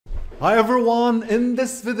Hi everyone, in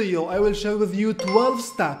this video I will share with you 12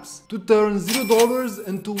 steps to turn $0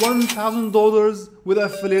 into $1,000 with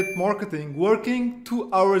affiliate marketing working 2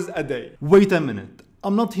 hours a day. Wait a minute,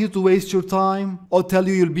 I'm not here to waste your time or tell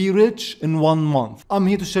you you'll be rich in 1 month. I'm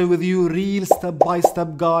here to share with you real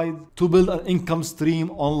step-by-step guide to build an income stream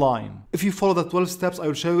online. If you follow the 12 steps I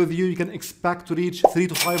will share with you, you can expect to reach $300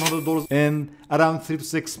 to $500 in around 3 to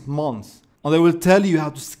 6 months. And I will tell you how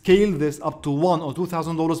to scale this up to $1,000 or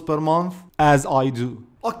 $2,000 per month as I do.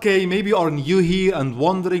 Okay, maybe you are new here and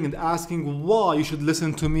wondering and asking why you should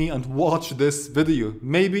listen to me and watch this video.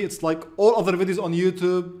 Maybe it's like all other videos on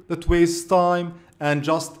YouTube that waste time and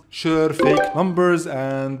just share fake numbers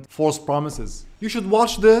and false promises. You should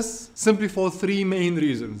watch this simply for 3 main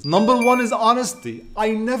reasons. Number 1 is honesty. I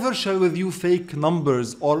never share with you fake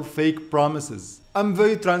numbers or fake promises. I'm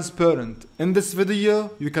very transparent. In this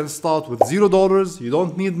video, you can start with $0. You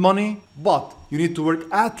don't need money, but you need to work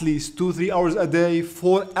at least 2-3 hours a day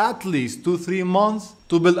for at least 2-3 months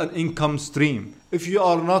to build an income stream. If you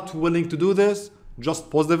are not willing to do this, just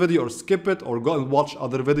pause the video or skip it or go and watch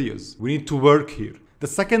other videos. We need to work here. The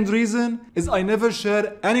second reason is I never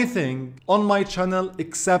share anything on my channel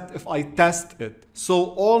except if I test it.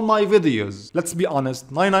 So all my videos, let's be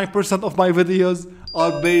honest, 99% of my videos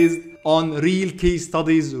are based on real case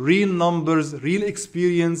studies, real numbers, real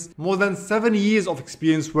experience, more than 7 years of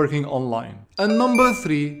experience working online. And number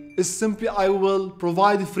 3 is simply I will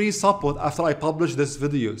provide free support after I publish this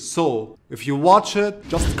video. So if you watch it,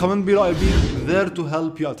 just comment below, I'll be there to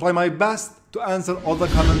help you. I'll try my best to answer all the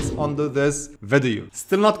comments under this video.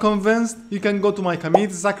 Still not convinced? You can go to my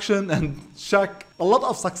community section and check a lot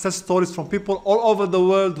of success stories from people all over the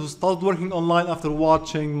world who started working online after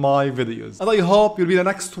watching my videos. And I hope you'll be the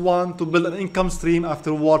next one to build an income stream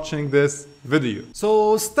after watching this video.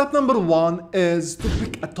 So step number 1 is to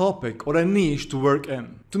pick a topic or a niche to work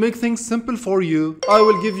in. To make things simple for you, I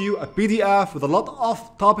will give you a PDF with a lot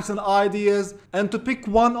of topics and ideas, and to pick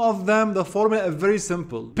one of them, the formula is very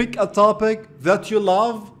simple. Pick a topic that you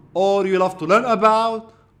love or you love to learn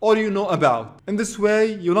about or you know about. In this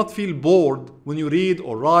way, you'll not feel bored when you read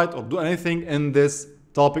or write or do anything in this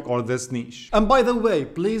topic or this niche. And by the way,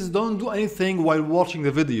 please don't do anything while watching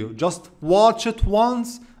the video. Just watch it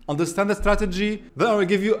once, understand the strategy, then I will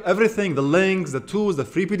give you everything, the links, the tools, the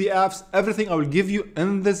free PDFs, everything I will give you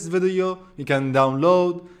in this video. You can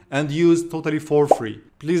download and use totally for free.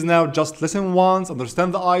 Please now just listen once,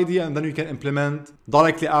 understand the idea, and then you can implement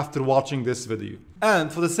directly after watching this video.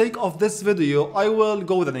 And for the sake of this video, I will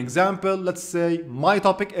go with an example. Let's say my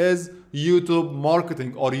topic is YouTube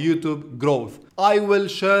marketing or YouTube growth. I will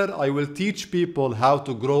teach people how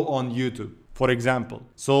to grow on YouTube, for example.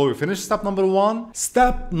 So we finished step number 1.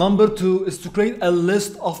 Step number 2 is to create a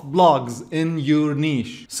list of blogs in your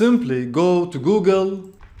niche. Simply go to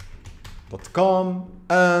google.com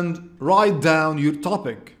and write down your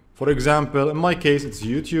topic. For example, in my case, it's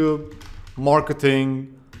YouTube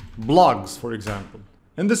marketing blogs, for example.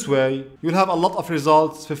 In this way, you'll have a lot of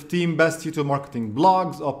results. 15 best YouTube marketing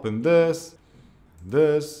blogs. Open this.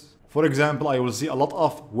 For example, I will see a lot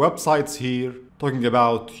of websites here talking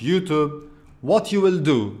about YouTube. What you will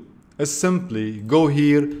do is simply go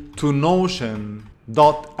here to notion.so.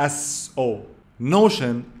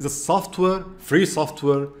 Notion is a software, free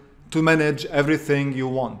software, to manage everything you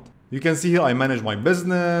want. You can see here I manage my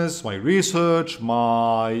business, my research,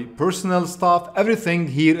 my personal stuff, everything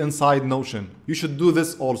here inside Notion. You should do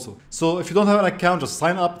this also. So if you don't have an account, just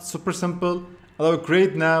sign up. It's super simple. And I will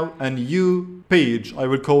create now a new page. I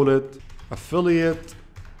will call it affiliate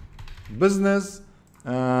business.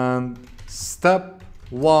 And step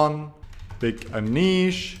 1, pick a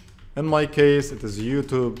niche. In my case, it is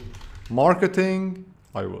YouTube marketing.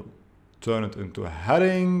 I will turn it into a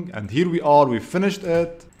heading, and here we are, we finished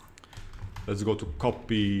it. Let's go to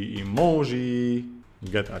copy emoji,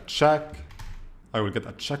 get a check. I will get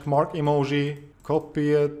a check mark emoji,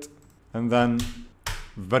 copy it, and then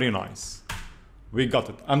very nice. We got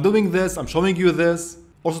it. I'm doing this, I'm showing you this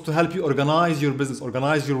also to help you organize your business,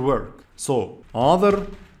 organize your work. So another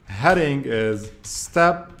heading is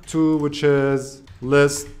step 2, which is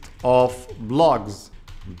list of blogs.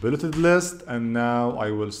 Bulleted list, and now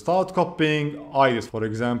I will start copying ideas. For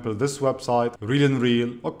example, this website, Real and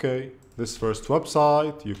Real. Okay, this first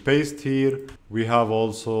website, you paste here. We have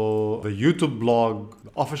also the YouTube blog,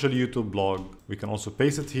 the official YouTube blog. We can also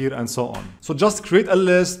paste it here and so on. So just create a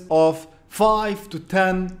list of 5 to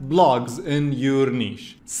 10 blogs in your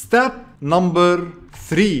niche. Step number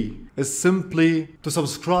 3 is simply to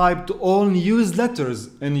subscribe to all newsletters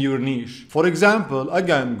in your niche. For example,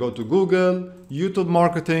 again, go to Google, YouTube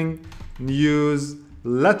marketing,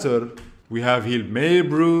 newsletter, We have here Mail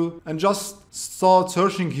Brew, and just start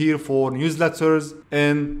searching here for newsletters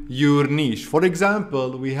in your niche. For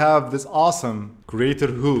example, we have this awesome Creator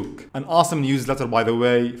Hook, an awesome newsletter, by the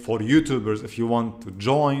way, for YouTubers if you want to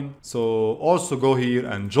join. So also go here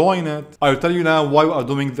and join it. I'll tell you now why we are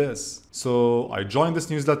doing this. So I joined this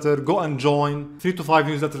newsletter. Go and join 3 to 5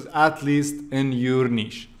 newsletters at least in your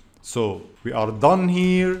niche. So we are done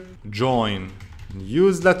here. Join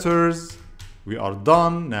newsletters. We are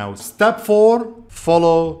done. Now step 4,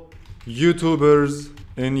 follow YouTubers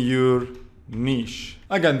in your niche.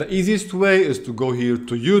 Again, the easiest way is to go here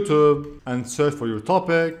to YouTube and search for your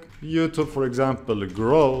topic. YouTube, for example,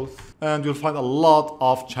 growth. And you'll find a lot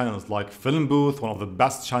of channels like Film Booth, one of the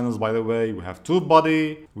best channels, by the way. We have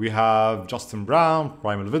TubeBuddy, we have Justin Brown,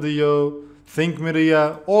 Primal Video, Think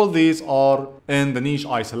Media. All these are in the niche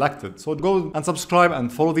I selected. So go and subscribe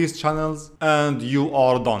and follow these channels and you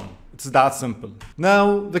are done. It's that simple.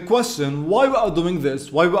 Now, the question, why we are doing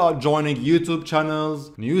this, why we are joining YouTube channels,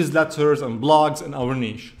 newsletters and blogs in our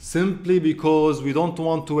niche? Simply because we don't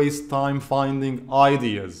want to waste time finding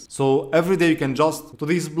ideas. So every day you can just to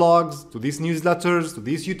these blogs, to these newsletters, to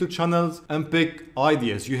these YouTube channels and pick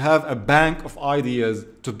ideas. You have a bank of ideas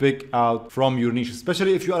to pick out from your niche,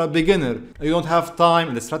 especially if you are a beginner and you don't have time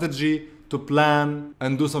and the strategy to plan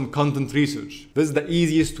and do some content research. This is the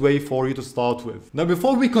easiest way for you to start with. Now,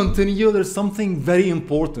 before we continue, there's something very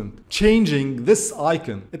important. Changing this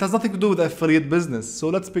icon. It has nothing to do with affiliate business. So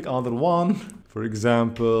let's pick another one. For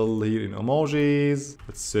example, here in emojis,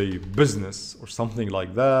 let's say business or something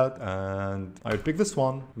like that. And I pick this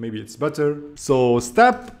one. Maybe it's better. So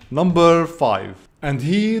step number 5. And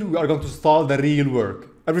here we are going to start the real work.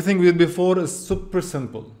 Everything we did before is super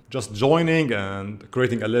simple. Just joining and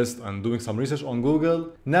creating a list and doing some research on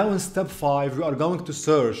Google. Now in step 5, we are going to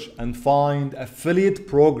search and find affiliate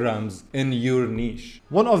programs in your niche.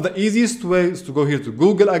 One of the easiest ways is to go here to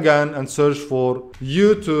Google again and search for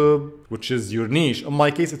YouTube, which is your niche. In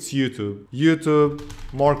my case, it's YouTube. YouTube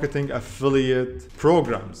marketing affiliate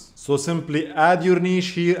programs. So simply add your niche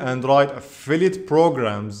here and write affiliate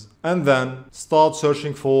programs and then start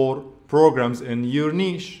searching for programs in your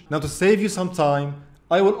niche. Now, to save you some time,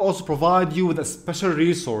 I will also provide you with a special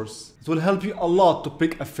resource. It will help you a lot to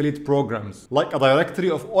pick affiliate programs, like a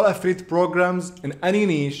directory of all affiliate programs in any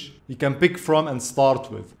niche you can pick from and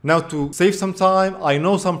start with. Now, to save some time, I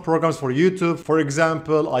know some programs for YouTube. For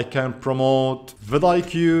example, I can promote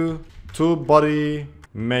vidIQ, TubeBuddy,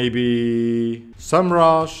 maybe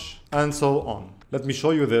SEMrush, and so on. Let me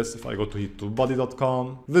show you this. If I go to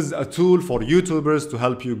tubebuddy.com, this is a tool for YouTubers to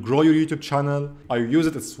help you grow your YouTube channel. I use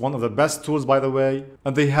it. It's one of the best tools, by the way.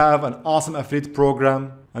 And they have an awesome affiliate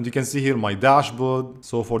program. And you can see here my dashboard.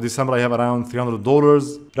 So for December, I have around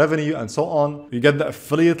 $300 revenue and so on. You get the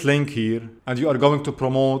affiliate link here and you are going to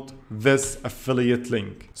promote this affiliate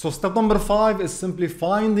link. So step number 5 is simply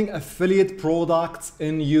finding affiliate products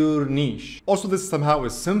in your niche. Also, this somehow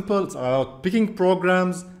is simple. It's about picking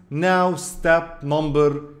programs. Now, step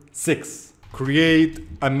number 6, create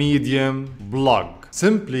a Medium blog.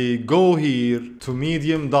 Simply go here to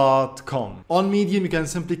medium.com. On Medium, you can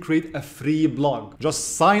simply create a free blog.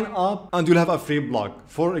 Just sign up and you'll have a free blog.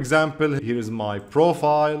 For example, here is my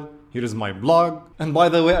profile. Here is my blog. And by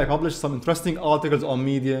the way, I published some interesting articles on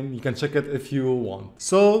Medium. You can check it if you want.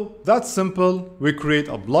 So that's simple. We create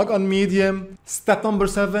a blog on Medium. Step number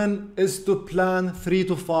 7 is to plan 3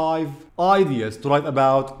 to 5 ideas to write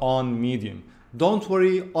about on Medium. Don't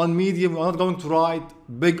worry, on Medium, we're not going to write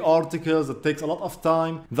big articles that takes a lot of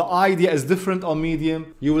time. The idea is different on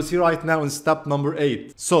Medium. You will see right now in step number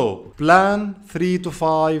 8. So plan 3 to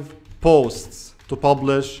 5 posts to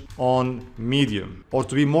publish on Medium, or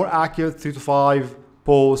to be more accurate, 3 to 5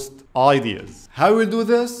 post ideas. How we'll do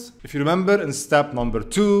this? If you remember in step number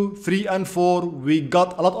 2, 3 and 4, we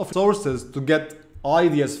got a lot of sources to get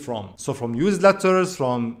ideas from. So from newsletters,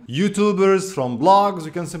 from YouTubers, from blogs,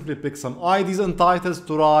 you can simply pick some ideas and titles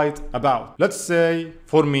to write about. Let's say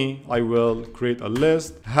for me, I will create a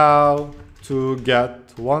list, how to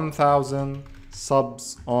get 1,000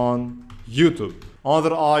 subs on YouTube.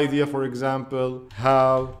 Another idea, for example,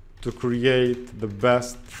 how to create the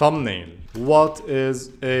best thumbnail. What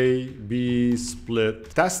is A/B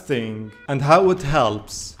split testing and how it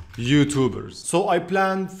helps YouTubers. So I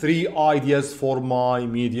planned 3 ideas for my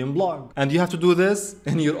Medium blog, and you have to do this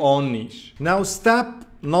in your own niche. Now step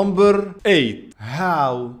number 8,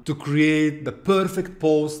 how to create the perfect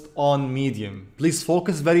post on Medium. Please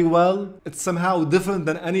focus very well. It's somehow different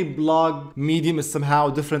than any blog. Medium is somehow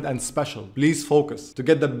different and special. Please focus. To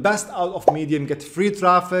get the best out of Medium, get free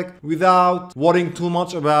traffic without worrying too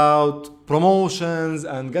much about promotions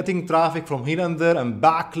and getting traffic from here and there and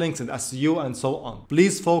backlinks and SEO and so on.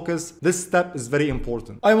 Please focus. This step is very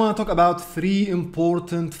important. I want to talk about 3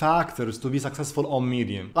 important factors to be successful on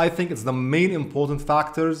Medium. I think it's the main important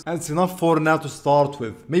factors, and it's enough for now to start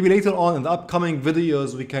with. Maybe later on in the upcoming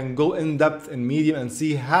videos we can go in depth in Medium and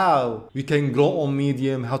see how we can grow on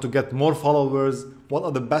Medium, how to get more followers, what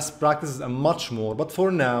are the best practices, and much more. But for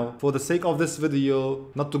now, for the sake of this video,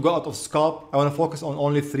 not to go out of scope, I want to focus on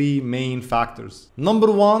only 3 main factors. Number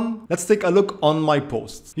 1, let's take a look on my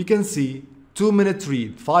posts. You can see 2-minute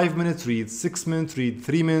read, 5-minute read, 6-minute read,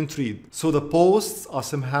 3-minute read. So the posts are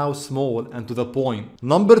somehow small and to the point.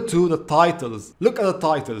 Number 2, the titles. Look at the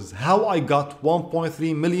titles. How I got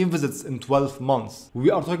 1.3 million visits in 12 months.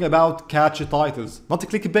 We are talking about catchy titles, not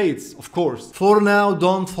clickbaits, of course. For now,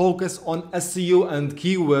 don't focus on SEO and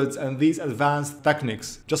keywords and these advanced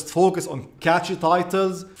techniques. Just focus on catchy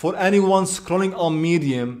titles for anyone scrolling on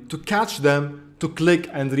Medium to catch them to click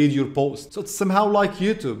and read your post. So it's somehow like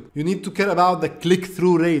YouTube. You need to care about the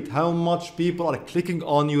click-through rate, how much people are clicking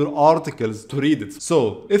on your articles to read it.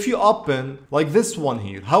 So if you open like this one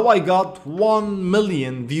here, how I got 1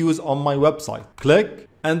 million views on my website. Click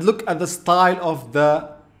and look at the style of the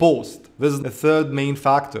post. This is the 3rd main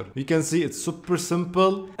factor. You can see it's super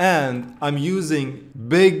simple and I'm using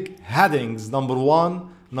big headings. Number 1,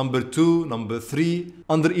 number 2, number 3.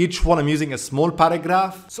 Under each one, I'm using a small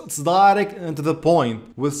paragraph. So it's direct and to the point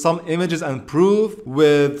with some images and proof,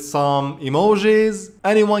 with some emojis.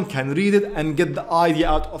 Anyone can read it and get the idea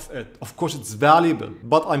out of it. Of course, it's valuable,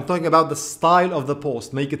 but I'm talking about the style of the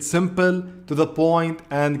post. Make it simple, to the point,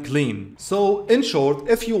 and clean. So in short,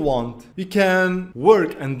 if you want, you can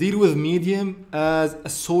work and deal with Medium as a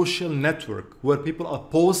social network where people are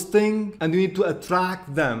posting and you need to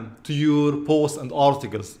attract them to your posts and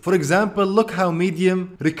articles. For example, look how Medium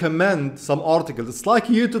recommend some articles. It's like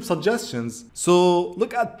YouTube suggestions. So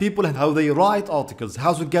look at people and how they write articles,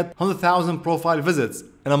 how to get 100,000 profile visits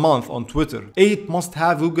in a month on Twitter. 8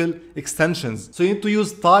 must-have Google extensions. So you need to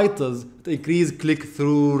use titles to increase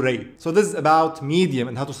click-through rate. So this is about Medium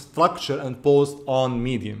and how to structure and post on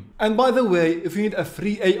Medium. And by the way, if you need a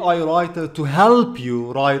free AI writer to help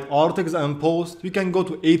you write articles and posts, you can go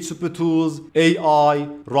to 8 Super Tools AI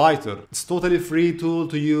Writer. It's totally free tool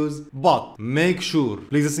to use, but make sure,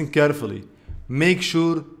 please listen carefully, make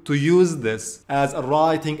sure to use this as a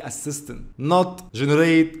writing assistant, not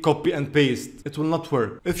generate, copy and paste. It will not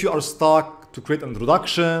work. If you are stuck to create an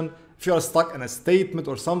introduction, if you are stuck in a statement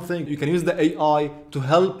or something, you can use the AI to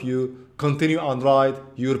help you continue and write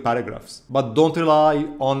your paragraphs, but don't rely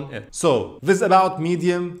on it. So this is about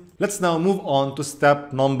Medium. Let's now move on to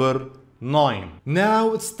step number 9.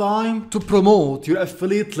 Now it's time to promote your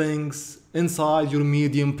affiliate links inside your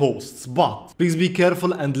Medium posts, but please be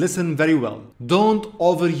careful and listen very well. Don't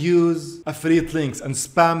overuse affiliate links and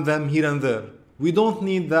spam them here and there. We don't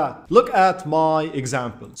need that. Look at my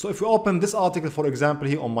example. So if we open this article, for example,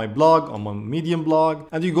 here on my blog, on my Medium blog,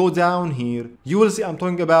 and you go down here, you will see I'm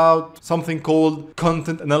talking about something called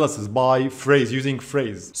content analysis by Phrase, using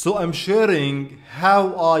Phrase. So I'm sharing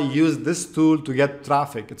how I use this tool to get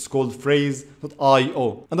traffic. It's called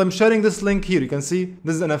phrase.io. And I'm sharing this link here. You can see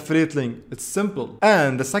this is an affiliate link. It's simple.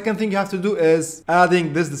 And the second thing you have to do is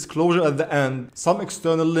adding this disclosure at the end. Some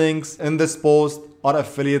external links in this post are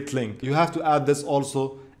affiliate link. You have to add this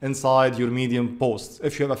also inside your Medium posts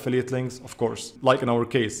if you have affiliate links, of course, like in our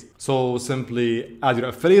case. So simply add your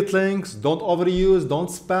affiliate links, don't overuse, don't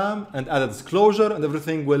spam, and add a disclosure and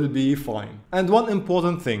everything will be fine. And one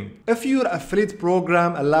important thing, if your affiliate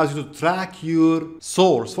program allows you to track your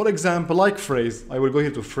source, for example, like Phrase, I will go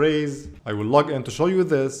here to Phrase, I will log in to show you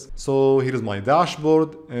this. So here is my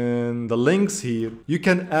dashboard and the links here. You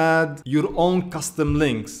can add your own custom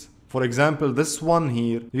links. For example, this one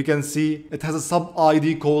here, you can see it has a sub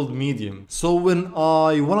ID called Medium. So when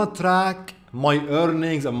I want to track my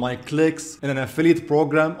earnings and my clicks in an affiliate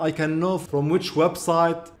program, I can know from which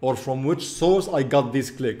website or from which source I got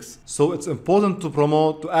these clicks. So it's important to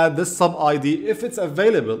promote, to add this sub ID if it's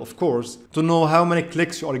available, of course, to know how many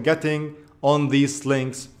clicks you are getting on these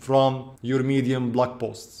links from your Medium blog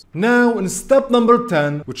posts. Now in step number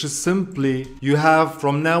 10, which is simply you have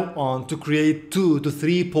from now on to create 2 to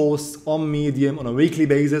 3 posts on Medium on a weekly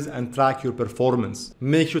basis and track your performance.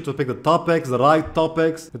 Make sure to pick the topics, the right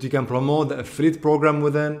topics that you can promote the affiliate program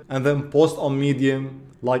within, and then post on Medium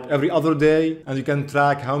like every other day, and you can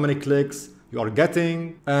track how many clicks, you are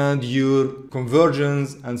getting and your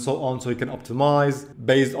conversions and so on, so you can optimize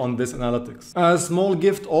based on this analytics. A small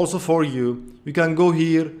gift also for you. You can go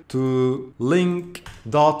here to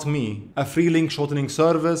link.me, a free link shortening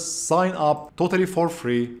service, sign up totally for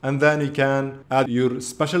free, and then you can add your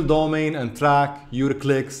special domain and track your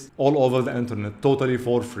clicks all over the internet totally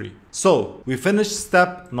for free. So we finished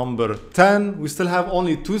step number 10. We still have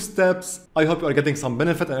only 2 steps. I hope you are getting some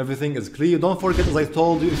benefit and everything is clear. Don't forget, as I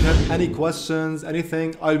told you, if you have any questions,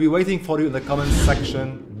 anything, I'll be waiting for you in the comments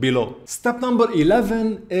section below. Step number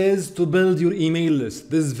 11 is to build your email list.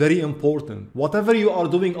 This is very important. Whatever you are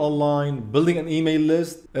doing online, building an email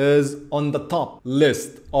list is on the top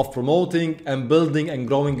list of promoting and building and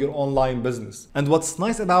growing your online business. And what's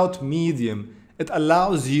nice about Medium, it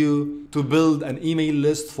allows you to build an email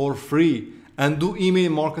list for free and do email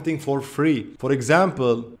marketing for free. For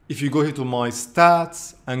example, if you go here to my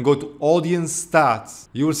stats and go to audience stats,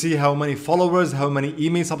 you will see how many followers, how many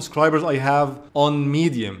email subscribers I have on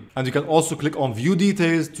Medium. And you can also click on view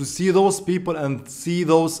details to see those people and see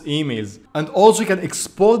those emails. And also you can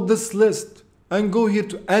export this list and go here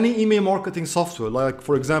to any email marketing software, like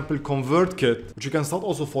for example ConvertKit, which you can start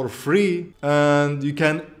also for free, and you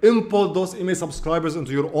can import those email subscribers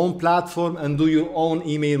into your own platform and do your own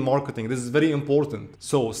email marketing. This is very important.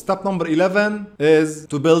 So step number 11 is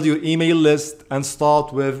to build your email list and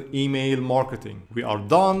start with email marketing. We are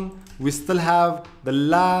done. We still have the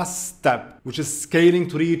last step, which is scaling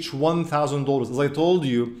to reach $1,000. As I told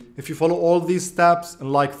you, if you follow all these steps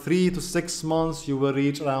in like 3 to 6 months, you will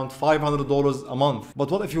reach around $500 a month. But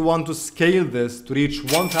what if you want to scale this to reach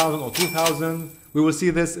 1,000 or 2,000? We will see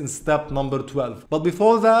this in step number 12. But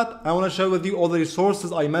before that, I want to share with you all the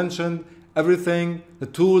resources I mentioned, everything, the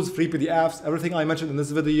tools, free PDFs, everything I mentioned in this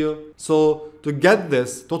video. So to get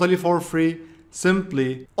this totally for free,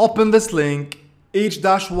 simply open this link,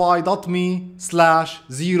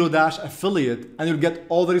 h-y.me/0-affiliate, and you'll get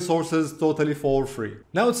all the resources totally for free.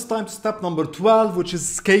 Now it's time to step number 12, which is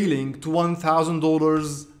scaling to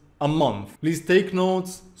 $1,000 a month. Please take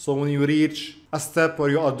notes, so when you reach a step where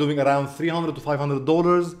you are doing around $300 to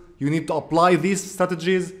 $500, you need to apply these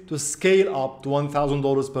strategies to scale up to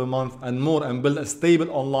 $1,000 per month and more and build a stable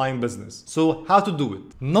online business. So how to do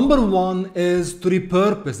it? Number 1 is to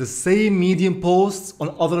repurpose the same Medium posts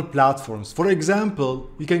on other platforms. For example,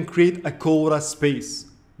 you can create a Quora space.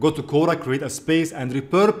 Go to Quora, create a space, and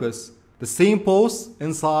repurpose the same posts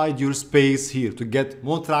inside your space here to get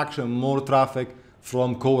more traction, more traffic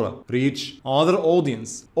from Quora, reach another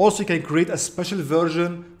audience. Also, you can create a special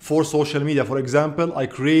version for social media. For example, I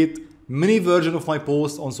create mini version of my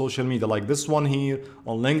posts on social media, like this one here,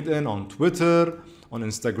 on LinkedIn, on Twitter, on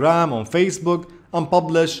Instagram, on Facebook, and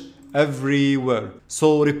publish everywhere.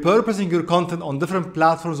 So repurposing your content on different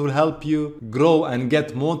platforms will help you grow and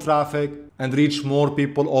get more traffic and reach more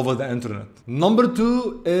people over the internet. Number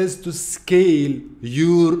 2 is to scale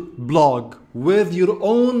your blog with your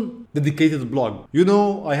own dedicated blog. You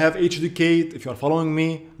know, I have Educate. If you are following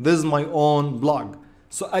me, this is my own blog.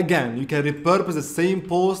 So again, you can repurpose the same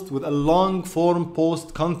post with a long form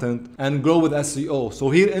post content and grow with SEO. So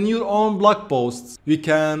here in your own blog posts, you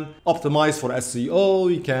can optimize for SEO,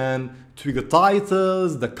 you can tweak the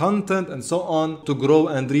titles, the content, and so on to grow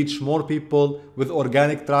and reach more people with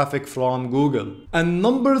organic traffic from Google. And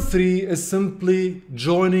number 3 is simply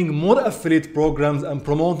joining more affiliate programs and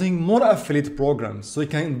promoting more affiliate programs. So you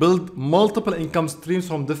can build multiple income streams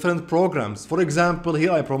from different programs. For example,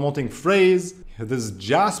 here I'm promoting Phrase, this is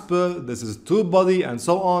Jasper, this is TubeBuddy, and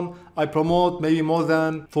so on. I promote maybe more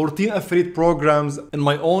than 14 affiliate programs in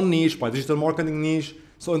my own niche, my digital marketing niche.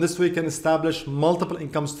 So in this way, you can establish multiple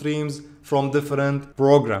income streams from different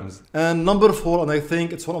programs. And number 4, and I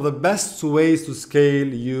think it's one of the best ways to scale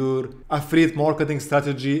your affiliate marketing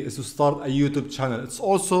strategy, is to start a YouTube channel. It's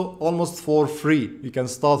also almost for free. You can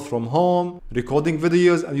start from home, recording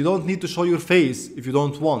videos, and you don't need to show your face if you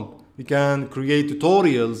don't want. You can create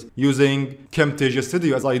tutorials using Camtasia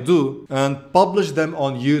Studio, as I do, and publish them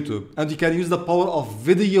on YouTube. And you can use the power of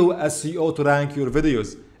video SEO to rank your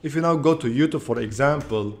videos. If you now go to YouTube, for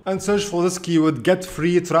example, and search for this keyword, get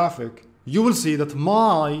free traffic, you will see that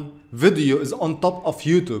my video is on top of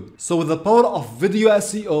YouTube. So with the power of video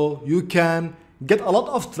SEO, you can get a lot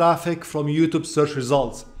of traffic from YouTube search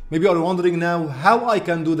results. Maybe you are wondering now how I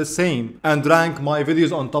can do the same and rank my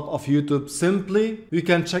videos on top of YouTube. Simply, you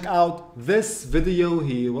can check out this video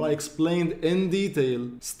here where I explained in detail,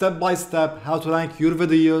 step by step, how to rank your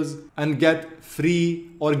videos and get free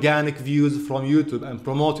organic views from YouTube and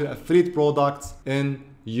promote your affiliate products in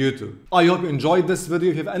YouTube. I hope you enjoyed this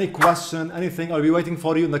video. If you have any question, anything, I'll be waiting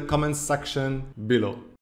for you in the comments section below.